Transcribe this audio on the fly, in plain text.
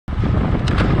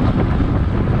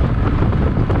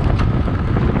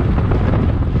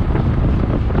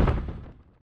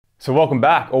So welcome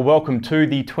back, or welcome to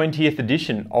the 20th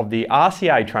edition of the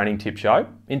RCA Training Tip Show.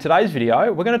 In today's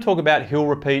video, we're going to talk about hill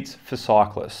repeats for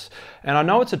cyclists. And I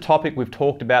know it's a topic we've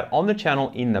talked about on the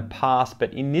channel in the past,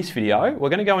 but in this video, we're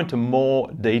going to go into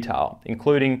more detail,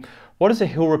 including what does a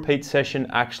hill repeat session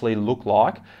actually look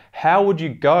like? How would you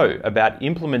go about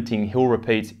implementing hill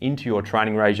repeats into your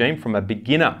training regime from a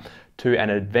beginner to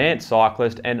an advanced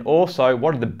cyclist, and also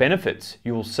what are the benefits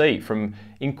you will see from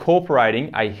incorporating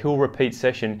a hill repeat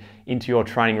session into your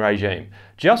training regime.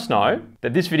 Just know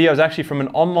that this video is actually from an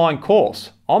online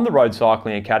course on the Road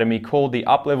Cycling Academy called the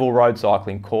Up-Level Road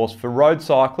Cycling Course for road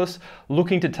cyclists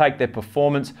looking to take their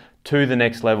performance to the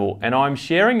next level. And I'm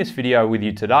sharing this video with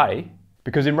you today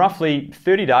because in roughly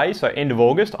 30 days, so end of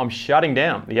August, I'm shutting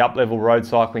down the Up-Level Road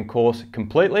Cycling course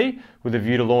completely with a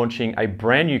view to launching a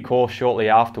brand new course shortly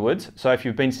afterwards. So if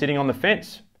you've been sitting on the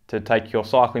fence to take your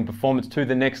cycling performance to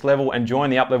the next level and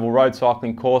join the Up-Level Road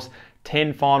Cycling course,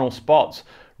 10 final spots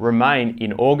remain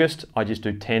in August. I just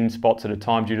do 10 spots at a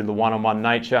time due to the one-on-one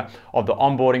nature of the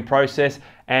onboarding process,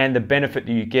 and the benefit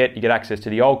that you get access to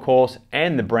the old course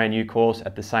and the brand new course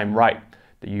at the same rate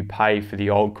that you pay for the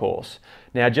old course.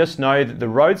 Now just know that the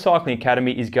Road Cycling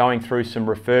Academy is going through some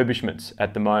refurbishments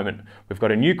at the moment. We've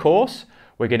got a new course,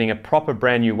 we're getting a proper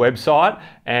brand new website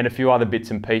and a few other bits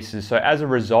and pieces. So as a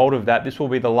result of that, this will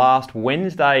be the last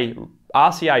Wednesday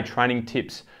RCA Training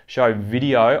Tips Show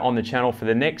video on the channel for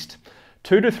the next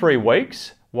 2 to 3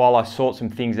 weeks while I sort some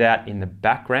things out in the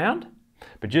background.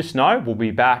 But just know we'll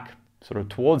be back sort of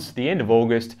towards the end of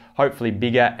August, hopefully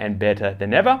bigger and better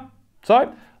than ever.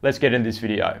 So let's get into this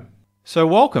video. So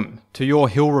welcome to your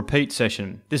hill repeat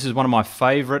session. This is one of my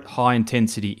favorite high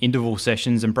intensity interval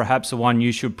sessions and perhaps the one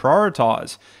you should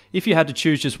prioritize if you had to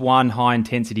choose just one high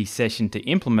intensity session to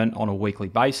implement on a weekly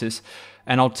basis.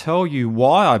 And I'll tell you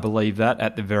why I believe that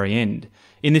at the very end.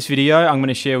 In this video, I'm going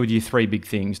to share with you 3 big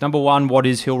things. Number 1, what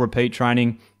is hill repeat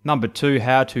training? Number 2,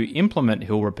 how to implement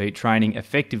hill repeat training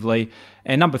effectively.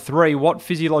 And number 3, what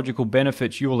physiological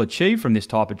benefits you will achieve from this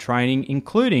type of training,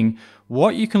 including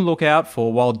what you can look out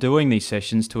for while doing these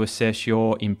sessions to assess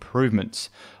your improvements.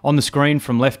 On the screen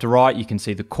from left to right, you can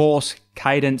see the course,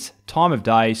 cadence, time of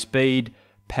day, speed,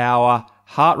 power,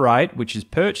 heart rate, which is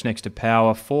perched next to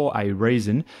power for a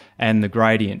reason, and the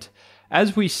gradient.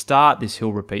 As we start this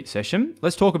hill repeat session,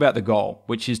 let's talk about the goal,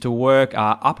 which is to work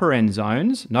our upper end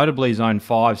zones, notably zone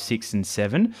 5, 6, and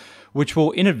 7, which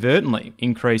will inadvertently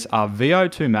increase our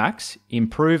VO2 max,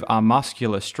 improve our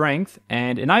muscular strength,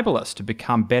 and enable us to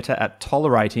become better at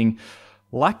tolerating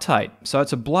lactate. So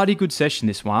it's a bloody good session,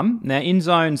 this one. Now in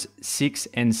zones 6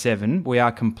 and 7, we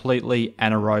are completely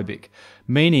anaerobic,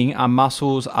 meaning our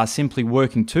muscles are simply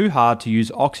working too hard to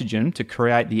use oxygen to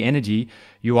create the energy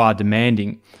you are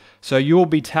demanding. So you'll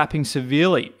be tapping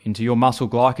severely into your muscle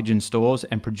glycogen stores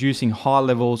and producing high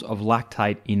levels of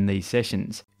lactate in these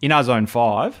sessions. In our zone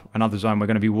 5, another zone we're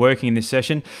going to be working in this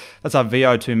session, that's our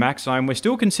VO2 max zone. We're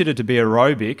still considered to be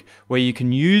aerobic, where you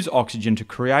can use oxygen to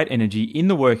create energy in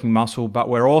the working muscle, but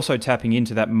we're also tapping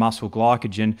into that muscle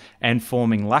glycogen and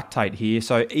forming lactate here.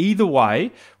 So either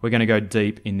way, we're going to go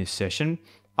deep in this session.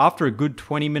 After a good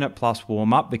 20-minute plus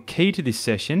warm-up, the key to this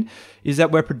session is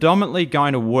that we're predominantly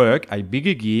going to work a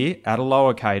bigger gear at a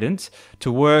lower cadence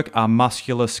to work our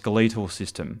musculoskeletal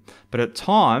system. But at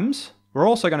times, we're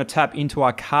also going to tap into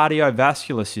our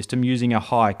cardiovascular system using a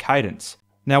higher cadence.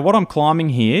 Now, what I'm climbing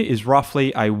here is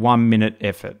roughly a 1-minute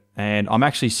effort, and I'm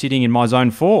actually sitting in my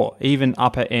zone 4, even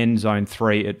upper end zone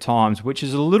 3 at times, which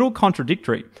is a little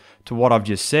contradictory to what I've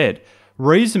just said.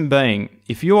 Reason being,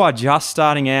 if you are just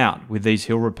starting out with these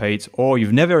hill repeats or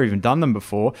you've never even done them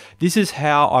before, this is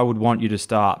how I would want you to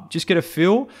start. Just get a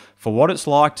feel for what it's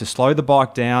like to slow the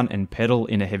bike down and pedal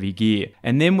in a heavy gear.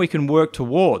 And then we can work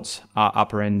towards our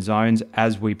upper end zones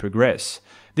as we progress.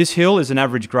 This hill is an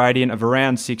average gradient of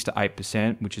around 6 to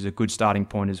 8%, which is a good starting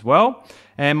point as well.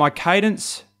 And my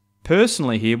cadence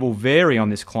personally here will vary on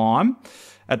this climb.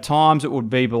 At times it would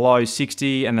be below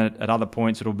 60 and at other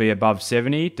points it'll be above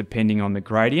 70 depending on the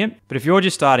gradient. But if you're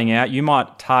just starting out, you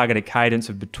might target a cadence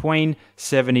of between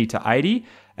 70 to 80,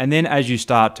 and then as you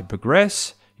start to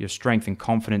progress, your strength and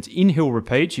confidence in hill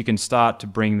repeats, you can start to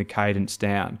bring the cadence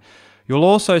down. You'll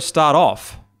also start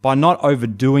off by not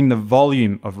overdoing the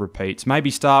volume of repeats.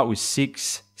 Maybe start with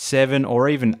 6, 7, or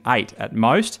even 8 at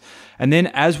most. And then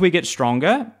as we get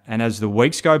stronger and as the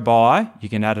weeks go by, you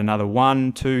can add another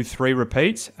 1, 2, 3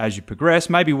 repeats as you progress,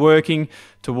 maybe working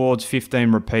towards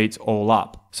 15 repeats all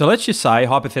up. So let's just say,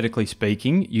 hypothetically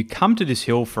speaking, you come to this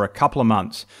hill for a couple of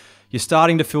months. You're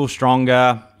starting to feel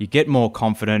stronger, you get more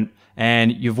confident,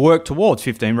 and you've worked towards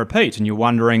 15 repeats and you're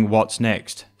wondering what's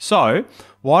next. So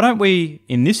why don't we,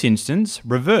 in this instance,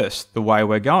 reverse the way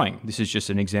we're going? This is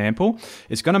just an example.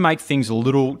 It's going to make things a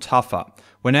little tougher.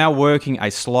 We're now working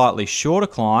a slightly shorter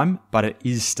climb, but it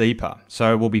is steeper.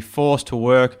 So we'll be forced to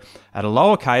work at a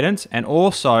lower cadence and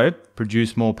also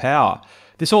produce more power.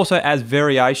 This also adds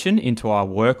variation into our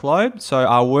workload, so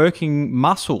our working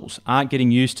muscles aren't getting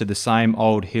used to the same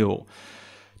old hill.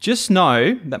 Just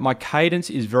know that my cadence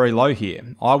is very low here.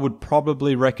 I would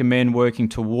probably recommend working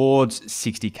towards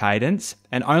 60 cadence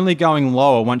and only going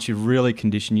lower once you've really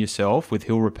conditioned yourself with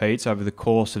hill repeats over the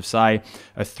course of, say,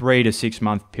 a 3 to 6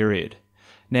 month period.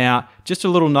 Now, just a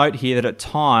little note here that at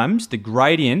times the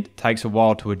gradient takes a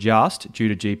while to adjust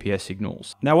due to GPS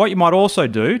signals. Now, what you might also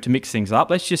do to mix things up,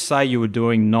 let's just say you were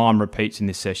doing 9 repeats in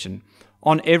this session.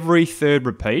 On every third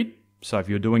repeat, so if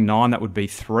you're doing 9, that would be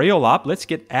 3 all up, let's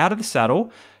get out of the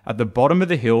saddle at the bottom of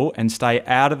the hill and stay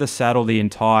out of the saddle the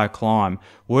entire climb,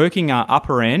 working our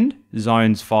upper end,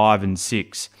 zones 5 and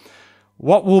 6.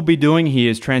 What we'll be doing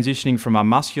here is transitioning from our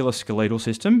musculoskeletal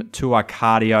system to our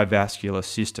cardiovascular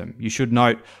system. You should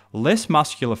note less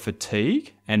muscular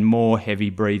fatigue and more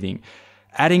heavy breathing,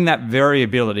 adding that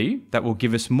variability that will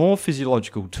give us more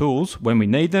physiological tools when we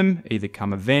need them, either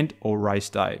come event or race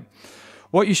day.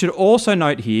 What you should also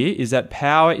note here is that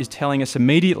power is telling us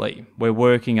immediately we're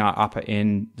working our upper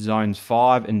end zones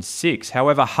 5 and 6.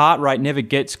 However, heart rate never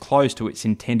gets close to its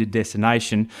intended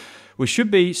destination. We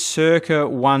should be circa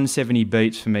 170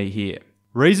 beats for me here.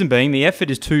 Reason being, the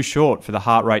effort is too short for the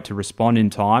heart rate to respond in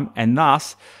time, and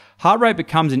thus, heart rate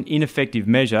becomes an ineffective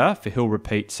measure for hill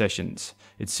repeat sessions.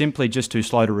 It's simply just too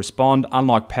slow to respond,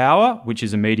 unlike power, which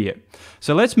is immediate.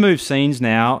 So let's move scenes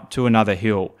now to another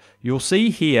hill. You'll see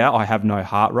here I have no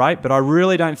heart rate, but I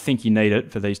really don't think you need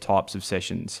it for these types of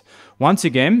sessions. Once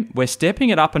again, we're stepping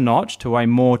it up a notch to a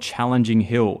more challenging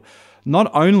hill.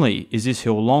 Not only is this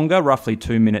hill longer, roughly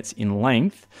 2 minutes in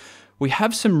length, we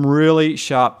have some really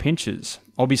sharp pinches.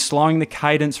 I'll be slowing the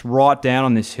cadence right down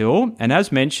on this hill, and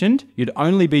as mentioned, you'd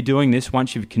only be doing this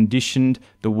once you've conditioned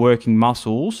the working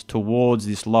muscles towards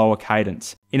this lower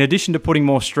cadence. In addition to putting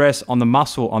more stress on the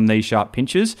muscle on these sharp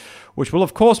pinches, which will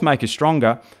of course make us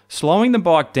stronger, slowing the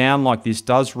bike down like this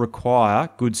does require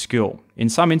good skill. In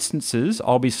some instances,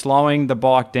 I'll be slowing the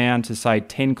bike down to say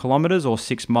 10 kilometers or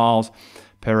 6 miles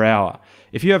per hour.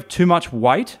 If you have too much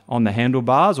weight on the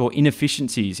handlebars or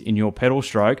inefficiencies in your pedal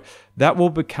stroke, that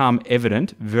will become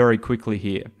evident very quickly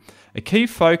here. A key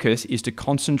focus is to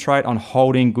concentrate on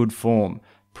holding good form.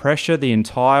 Pressure the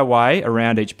entire way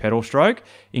around each pedal stroke,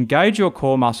 engage your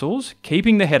core muscles,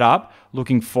 keeping the head up,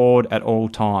 looking forward at all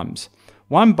times.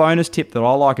 One bonus tip that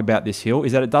I like about this hill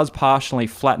is that it does partially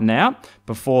flatten out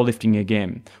before lifting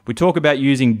again. We talk about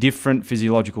using different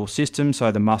physiological systems,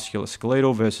 so the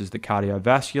musculoskeletal versus the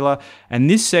cardiovascular, and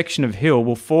this section of hill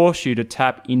will force you to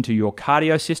tap into your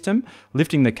cardio system,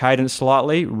 lifting the cadence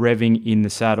slightly, revving in the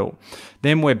saddle.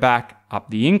 Then we're back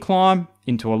up the incline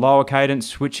into a lower cadence,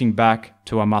 switching back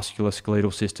to our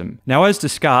musculoskeletal system. Now, as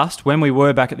discussed, when we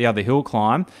were back at the other hill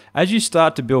climb, as you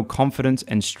start to build confidence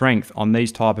and strength on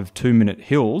these type of 2-minute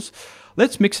hills,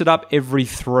 let's mix it up every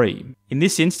 3. In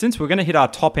this instance, we're going to hit our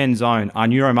top end zone, our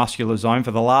neuromuscular zone,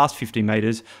 for the last 50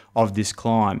 meters of this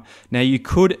climb. Now, you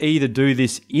could either do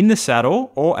this in the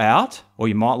saddle or out, or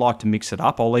you might like to mix it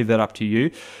up. I'll leave that up to you.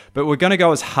 But we're going to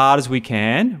go as hard as we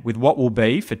can with what will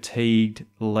be fatigued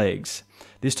legs.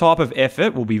 This type of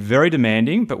effort will be very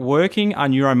demanding, but working our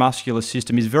neuromuscular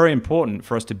system is very important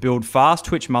for us to build fast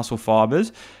twitch muscle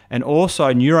fibers, and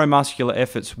also neuromuscular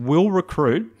efforts will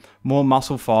recruit more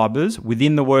muscle fibers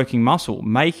within the working muscle,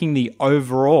 making the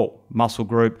overall muscle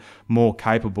group more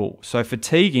capable. So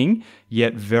fatiguing,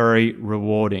 yet very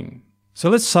rewarding.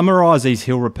 So let's summarize these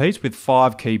hill repeats with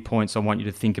 5 key points I want you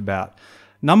to think about.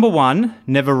 Number 1,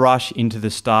 never rush into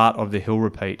the start of the hill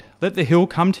repeat. Let the hill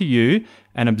come to you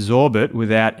and absorb it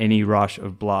without any rush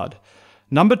of blood.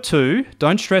 Number 2,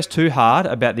 don't stress too hard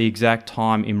about the exact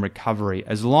time in recovery,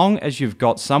 as long as you've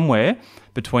got somewhere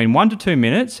between 1 to 2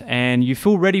 minutes and you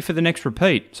feel ready for the next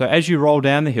repeat. So as you roll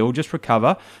down the hill, just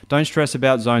recover. Don't stress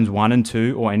about zones 1 and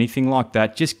 2 or anything like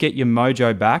that. Just get your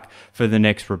mojo back for the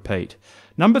next repeat.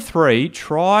 Number 3,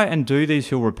 try and do these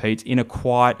hill repeats in a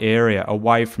quiet area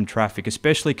away from traffic,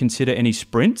 especially consider any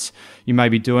sprints you may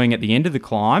be doing at the end of the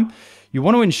climb. You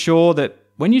want to ensure that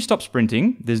when you stop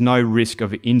sprinting, there's no risk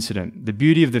of incident. The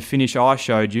beauty of the finish I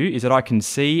showed you is that I can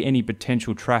see any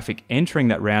potential traffic entering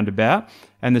that roundabout,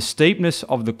 and the steepness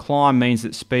of the climb means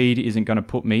that speed isn't going to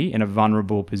put me in a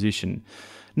vulnerable position.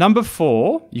 Number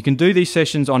 4, you can do these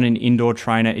sessions on an indoor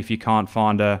trainer if you can't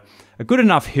find a good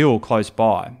enough hill close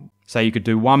by. So you could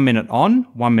do 1 minute on,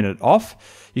 1 minute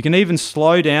off. You can even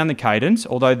slow down the cadence,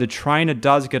 although the trainer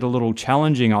does get a little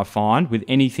challenging, I find, with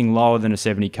anything lower than a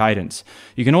 70 cadence.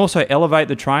 You can also elevate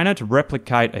the trainer to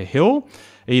replicate a hill,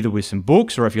 either with some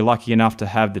books, or if you're lucky enough to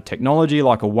have the technology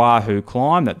like a Wahoo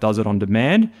Climb that does it on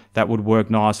demand, that would work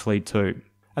nicely too.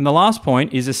 And the last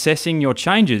point is assessing your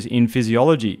changes in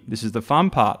physiology. This is the fun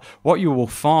part. What you will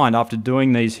find after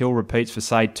doing these hill repeats for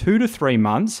say 2 to 3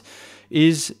 months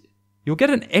is you'll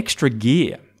get an extra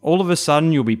gear. All of a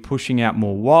sudden you'll be pushing out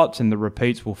more watts and the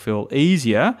repeats will feel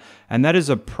easier, and that is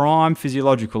a prime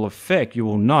physiological effect you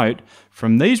will note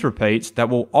from these repeats that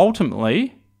will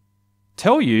ultimately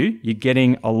tell you you're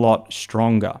getting a lot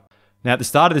stronger. Now at the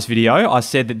start of this video, I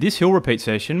said that this hill repeat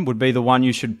session would be the one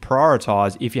you should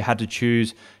prioritize if you had to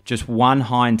choose just one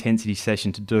high intensity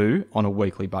session to do on a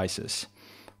weekly basis.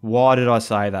 Why did I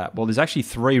say that? Well, there's actually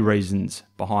 3 reasons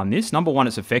behind this. Number one,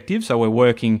 it's effective. So we're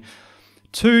working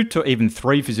 2 to even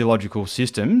 3 physiological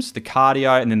systems, the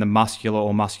cardio and then the muscular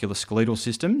or musculoskeletal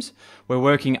systems. We're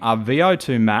working our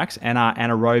VO2 max and our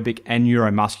anaerobic and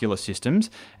neuromuscular systems,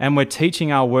 and we're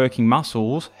teaching our working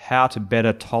muscles how to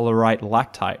better tolerate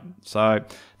lactate. So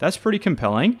that's pretty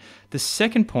compelling. The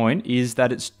second point is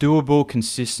that it's doable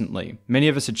consistently. Many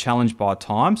of us are challenged by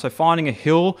time, so finding a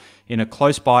hill in a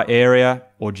close by area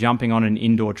or jumping on an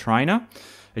indoor trainer,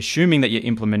 assuming that you're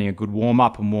implementing a good warm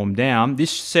up and warm down,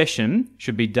 this session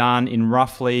should be done in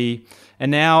roughly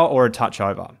an hour or a touch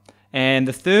over. And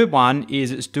the third one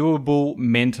is it's doable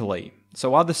mentally.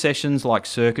 So other sessions like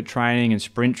circuit training and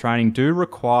sprint training do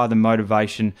require the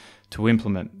motivation to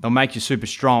implement. They'll make you super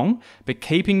strong, but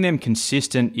keeping them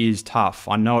consistent is tough.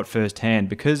 I know it firsthand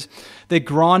because they're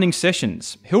grinding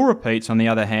sessions. Hill repeats, on the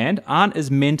other hand, aren't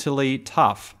as mentally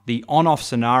tough. The on-off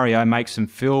scenario makes them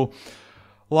feel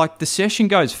like the session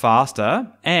goes faster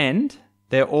and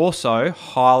they're also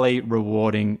highly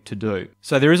rewarding to do.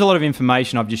 So there is a lot of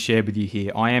information I've just shared with you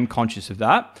here. I am conscious of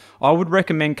that. I would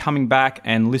recommend coming back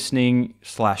and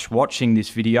listening/watching this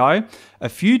video a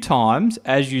few times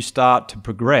as you start to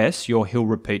progress your hill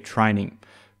repeat training.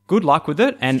 Good luck with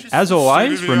it, and as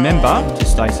always, remember to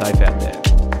stay safe out there.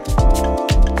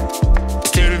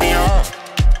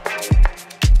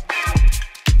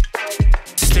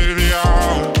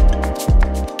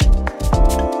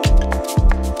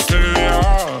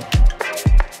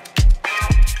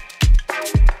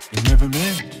 Never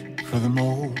meant for the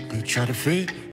mold to try to fit